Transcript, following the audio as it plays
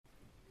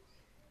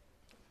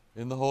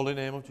In the holy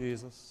name of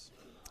Jesus.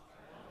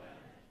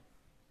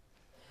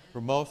 For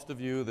most of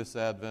you, this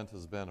Advent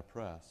has been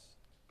oppressed.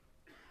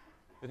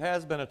 It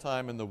has been a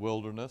time in the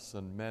wilderness,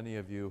 and many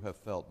of you have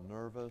felt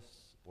nervous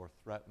or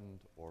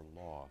threatened or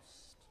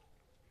lost.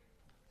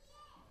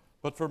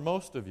 But for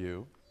most of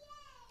you,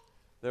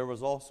 there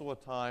was also a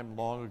time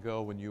long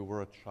ago when you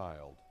were a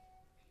child,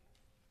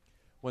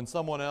 when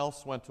someone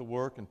else went to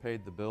work and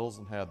paid the bills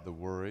and had the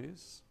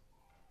worries,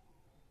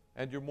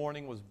 and your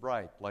morning was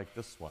bright like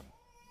this one,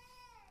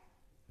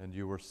 and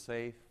you were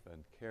safe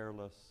and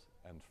careless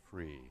and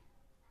free.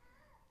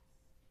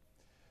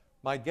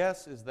 My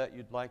guess is that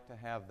you'd like to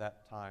have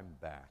that time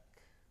back.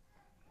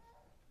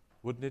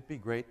 Wouldn't it be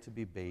great to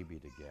be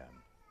babied again?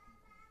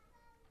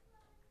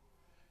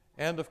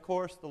 And of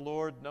course, the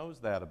Lord knows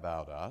that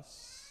about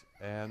us,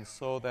 and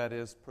so that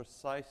is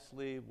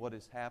precisely what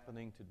is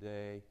happening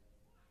today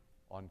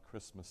on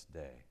Christmas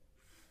Day.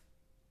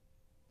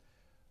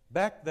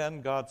 Back then,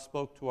 God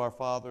spoke to our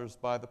fathers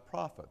by the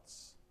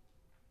prophets.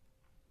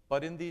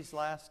 But in these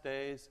last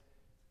days,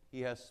 He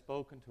has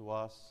spoken to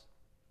us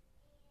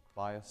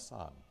by a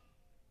Son.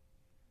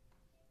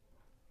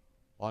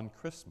 On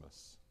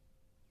Christmas,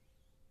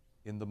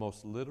 in the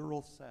most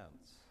literal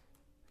sense,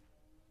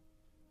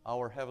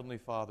 our Heavenly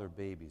Father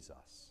babies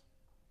us.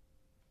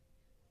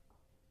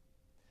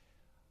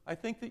 I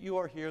think that you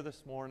are here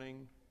this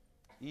morning,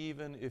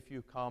 even if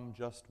you come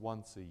just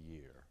once a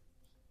year,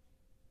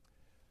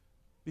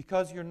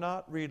 because you're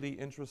not really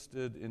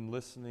interested in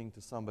listening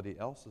to somebody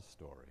else's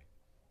story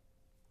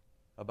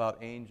about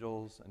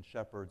angels and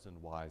shepherds and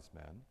wise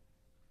men.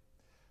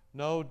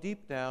 No,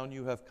 deep down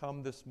you have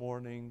come this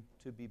morning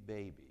to be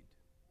babied,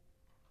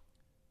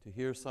 to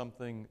hear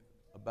something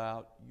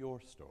about your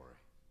story.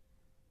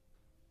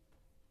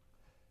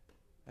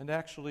 And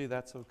actually,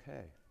 that's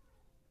okay.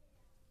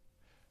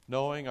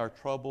 Knowing our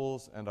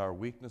troubles and our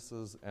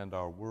weaknesses and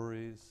our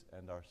worries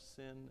and our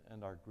sin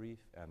and our grief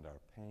and our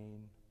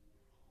pain,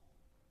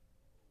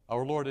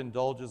 our Lord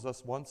indulges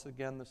us once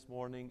again this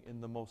morning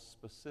in the most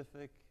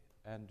specific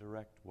and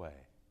direct way,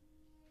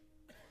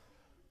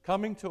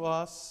 coming to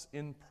us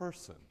in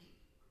person,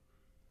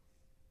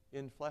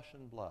 in flesh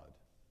and blood,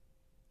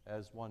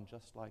 as one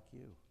just like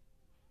you.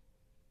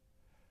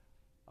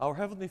 Our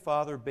Heavenly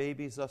Father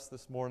babies us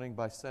this morning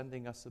by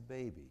sending us a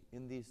baby.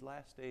 In these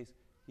last days,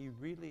 He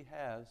really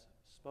has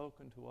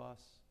spoken to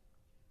us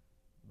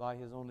by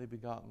His only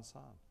begotten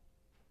Son.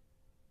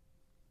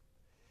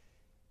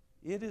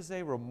 It is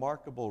a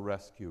remarkable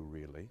rescue,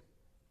 really,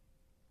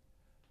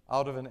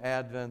 out of an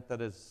Advent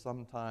that has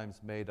sometimes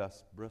made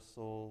us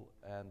bristle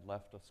and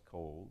left us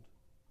cold.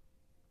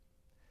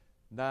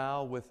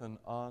 Now, with an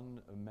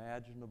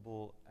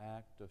unimaginable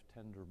act of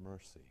tender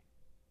mercy,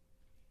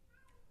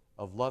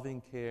 of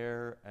loving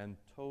care and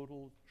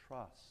total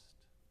trust,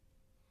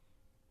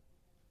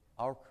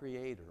 our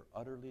Creator,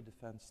 utterly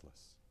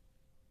defenseless,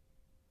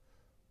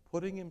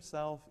 putting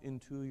Himself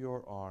into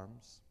your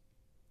arms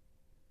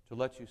to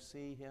let you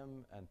see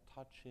Him and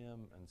touch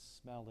Him and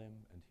smell Him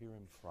and hear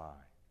Him cry.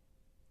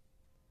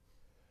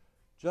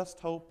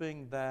 Just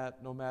hoping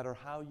that no matter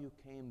how you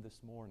came this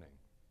morning,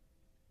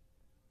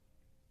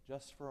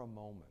 just for a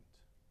moment,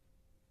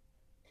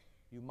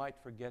 you might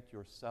forget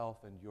yourself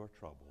and your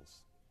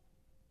troubles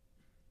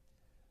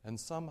and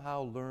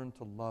somehow learn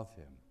to love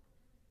Him.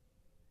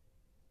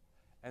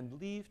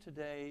 And leave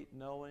today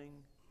knowing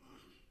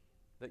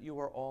that you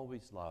are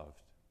always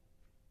loved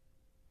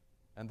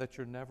and that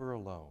you're never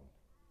alone.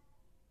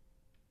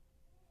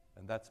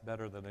 And that's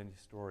better than any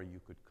story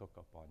you could cook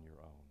up on your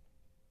own.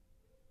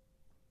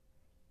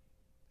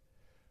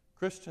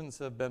 Christians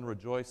have been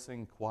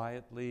rejoicing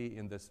quietly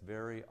in this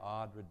very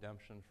odd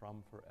redemption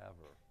from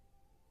forever.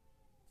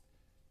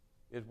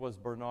 It was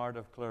Bernard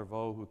of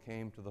Clairvaux who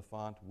came to the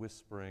font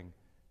whispering,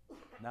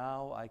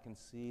 "Now I can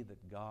see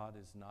that God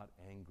is not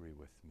angry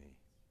with me,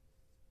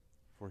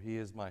 for He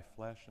is my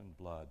flesh and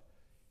blood.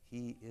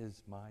 He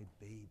is my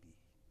baby."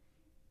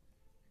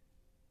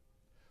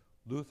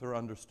 Luther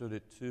understood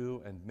it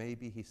too, and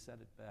maybe he said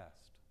it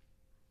best.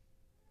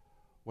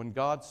 When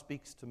God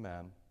speaks to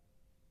men,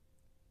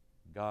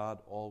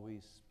 God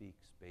always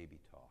speaks baby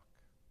talk.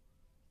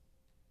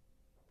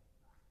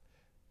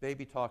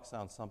 Baby talk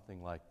sounds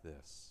something like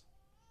this.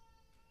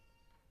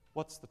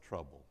 What's the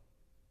trouble?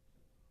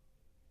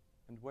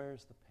 And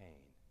where's the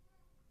pain?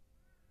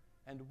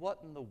 And what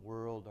in the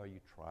world are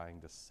you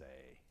trying to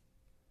say?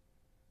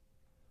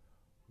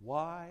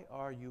 Why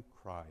are you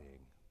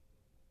crying?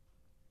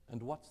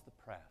 And what's the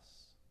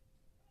press?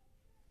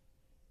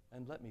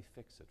 And let me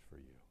fix it for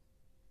you.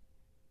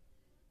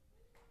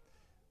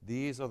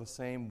 These are the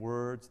same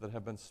words that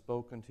have been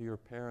spoken to your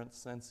parents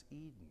since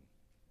Eden.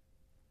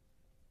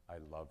 I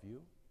love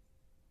you,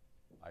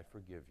 I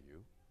forgive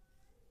you,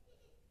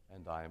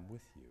 and I am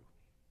with you.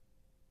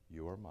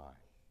 You are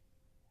mine.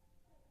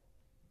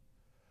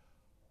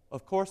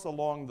 Of course,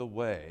 along the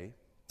way,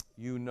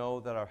 you know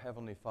that our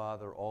Heavenly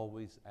Father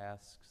always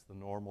asks the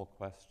normal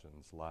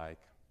questions like,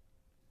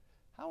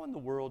 how in the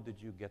world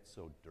did you get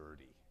so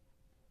dirty?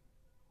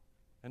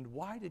 And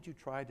why did you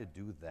try to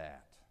do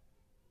that?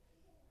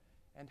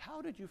 And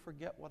how did you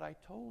forget what I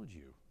told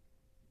you?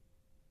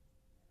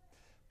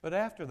 But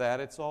after that,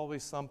 it's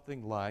always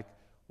something like,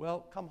 well,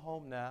 come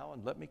home now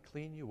and let me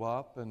clean you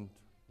up and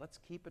let's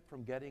keep it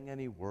from getting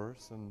any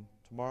worse, and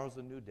tomorrow's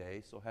a new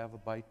day, so have a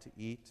bite to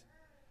eat,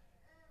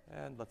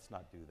 and let's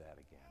not do that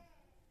again.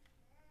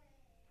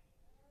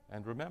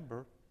 And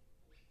remember,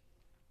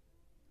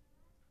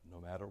 no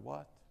matter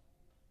what,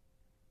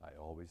 I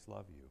always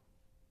love you.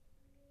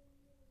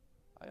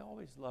 I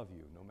always love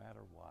you, no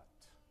matter what.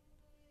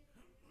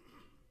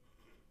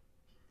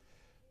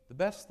 The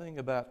best thing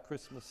about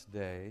Christmas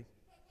Day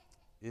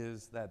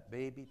is that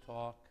baby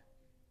talk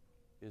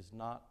is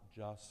not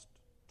just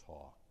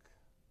talk.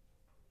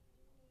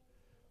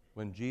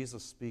 When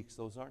Jesus speaks,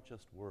 those aren't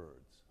just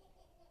words.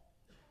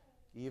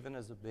 Even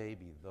as a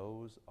baby,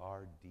 those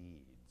are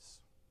deeds.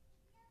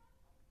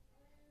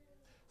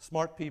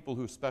 Smart people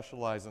who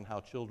specialize in how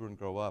children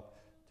grow up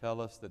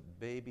tell us that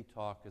baby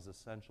talk is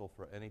essential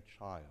for any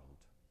child.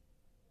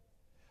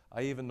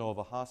 I even know of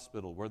a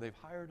hospital where they've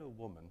hired a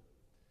woman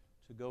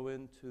to go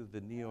into the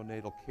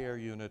neonatal care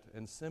unit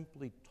and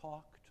simply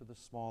talk to the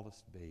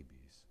smallest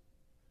babies.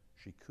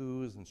 She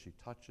coos and she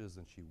touches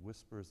and she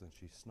whispers and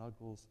she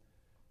snuggles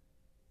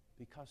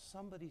because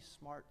somebody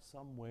smart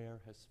somewhere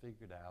has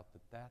figured out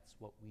that that's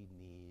what we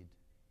need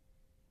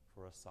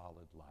for a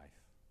solid life.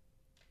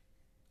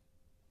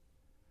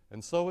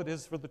 And so it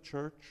is for the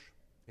church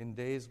in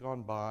days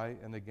gone by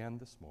and again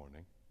this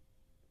morning.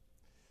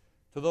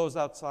 To those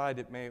outside,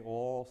 it may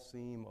all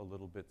seem a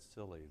little bit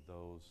silly,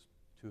 those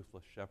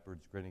toothless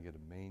shepherds grinning at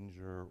a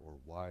manger or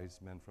wise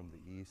men from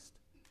the east,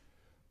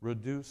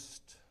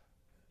 reduced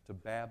to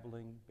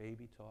babbling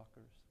baby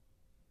talkers.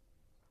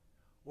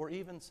 Or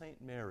even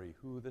St. Mary,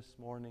 who this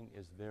morning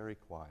is very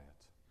quiet,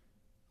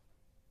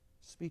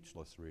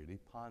 speechless really,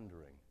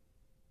 pondering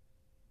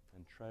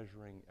and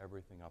treasuring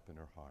everything up in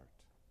her heart.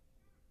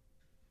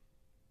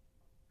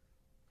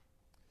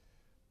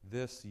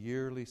 This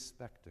yearly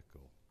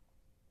spectacle,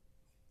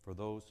 for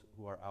those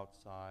who are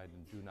outside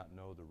and do not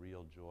know the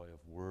real joy of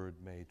Word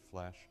made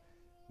flesh,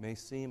 may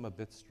seem a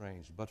bit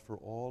strange, but for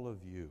all of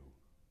you,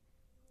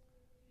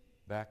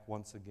 back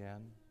once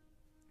again,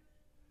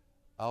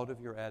 out of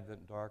your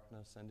Advent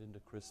darkness and into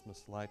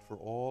Christmas light, for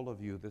all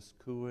of you, this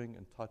cooing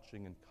and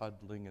touching and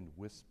cuddling and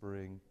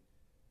whispering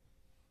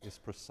is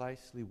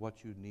precisely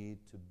what you need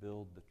to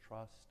build the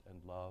trust and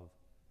love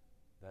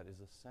that is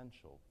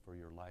essential for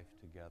your life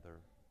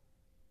together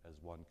as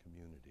one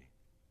community.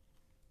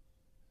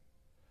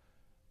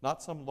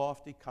 Not some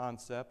lofty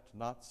concept,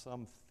 not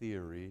some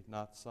theory,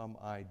 not some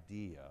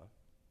idea,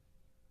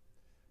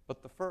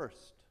 but the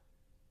first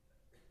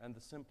and the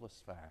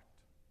simplest fact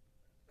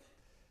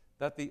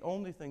that the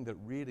only thing that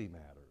really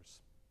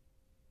matters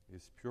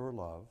is pure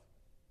love,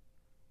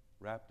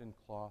 wrapped in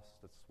cloths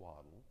that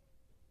swaddle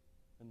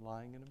and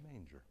lying in a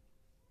manger.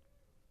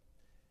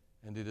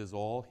 And it is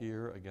all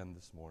here again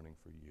this morning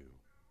for you.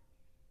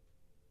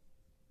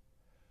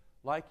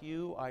 Like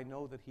you, I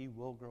know that he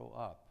will grow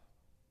up,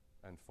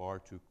 and far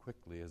too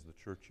quickly as the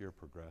church year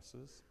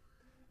progresses,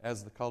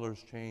 as the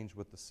colors change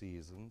with the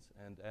seasons,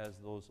 and as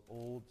those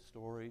old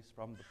stories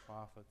from the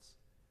prophets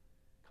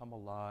come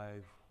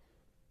alive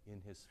in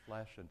his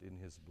flesh and in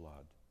his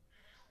blood.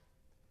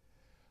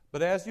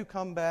 But as you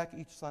come back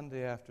each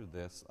Sunday after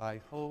this, I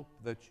hope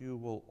that you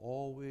will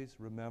always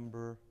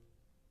remember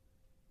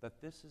that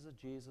this is a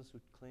Jesus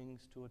who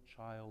clings to a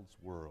child's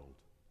world,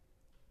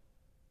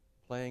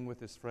 playing with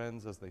his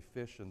friends as they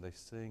fish and they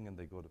sing and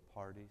they go to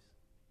parties,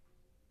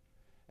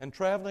 and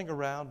traveling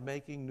around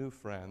making new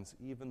friends,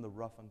 even the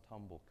rough and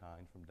tumble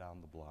kind from down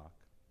the block,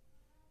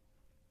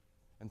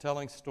 and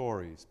telling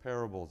stories,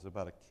 parables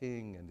about a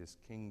king and his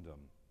kingdom,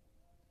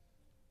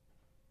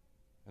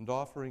 and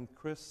offering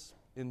crisp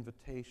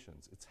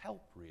invitations. It's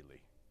help,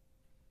 really.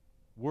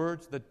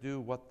 Words that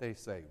do what they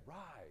say.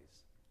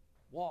 Rise,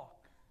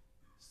 walk,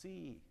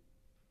 see,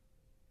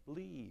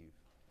 believe,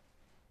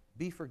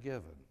 be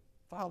forgiven,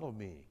 follow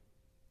me,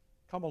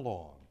 come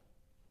along.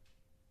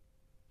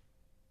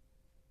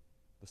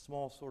 The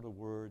small sort of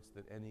words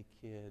that any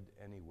kid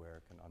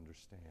anywhere can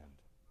understand.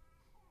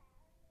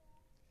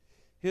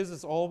 His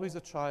is always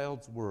a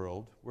child's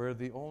world where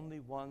the only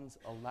ones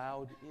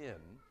allowed in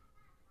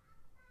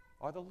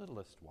are the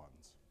littlest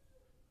ones,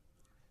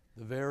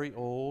 the very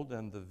old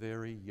and the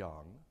very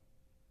young,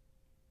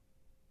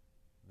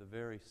 the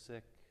very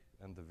sick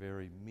and the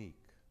very meek,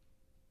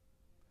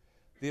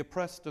 the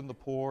oppressed and the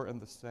poor and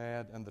the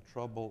sad and the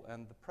troubled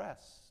and the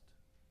pressed,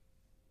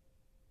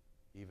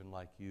 even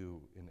like you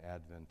in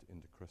Advent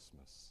into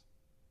Christmas,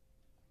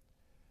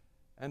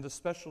 and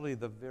especially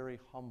the very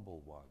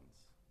humble ones,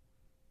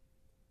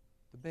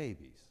 the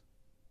babies,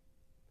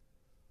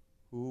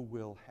 who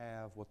will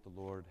have what the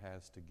Lord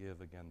has to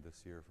give again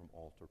this year from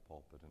altar,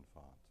 pulpit, and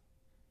font.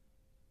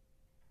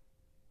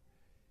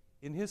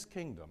 In his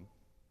kingdom,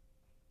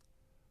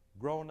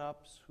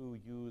 grown-ups who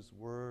use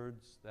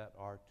words that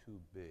are too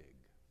big,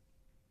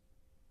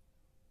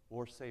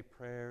 or say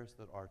prayers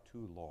that are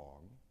too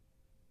long,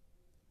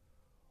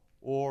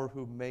 or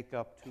who make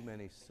up too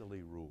many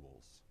silly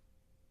rules,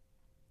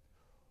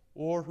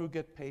 or who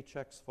get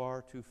paychecks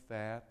far too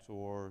fat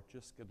or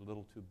just get a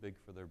little too big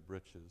for their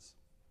britches.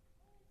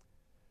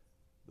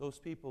 Those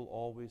people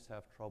always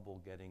have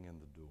trouble getting in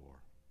the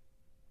door.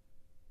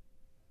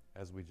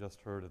 As we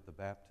just heard at the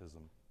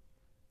baptism,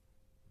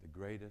 the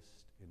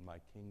greatest in my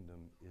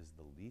kingdom is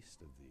the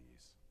least of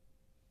these.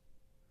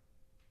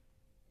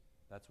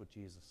 That's what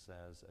Jesus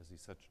says as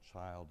he's such a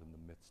child in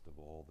the midst of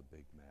all the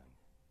big men.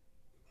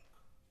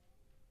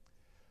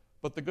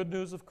 But the good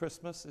news of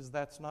Christmas is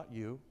that's not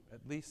you, at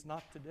least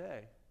not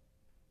today.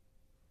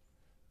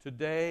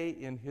 Today,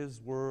 in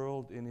his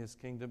world, in his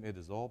kingdom, it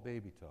is all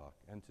baby talk.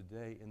 And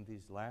today, in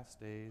these last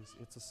days,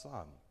 it's a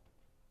son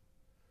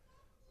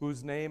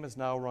whose name is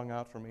now rung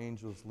out from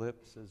angels'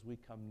 lips as we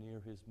come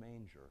near his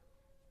manger,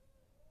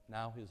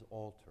 now his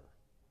altar,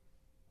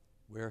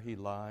 where he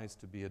lies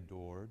to be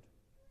adored,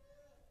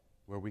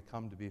 where we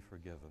come to be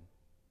forgiven.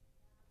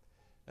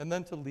 And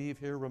then to leave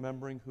here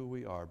remembering who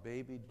we are,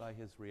 babied by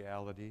his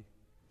reality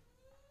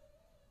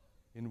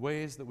in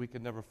ways that we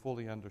can never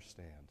fully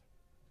understand,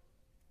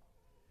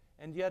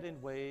 and yet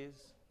in ways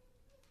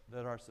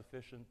that are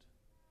sufficient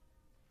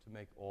to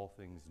make all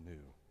things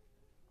new,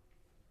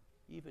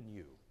 even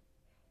you.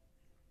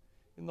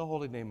 In the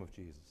holy name of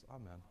Jesus,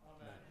 amen.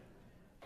 Amen.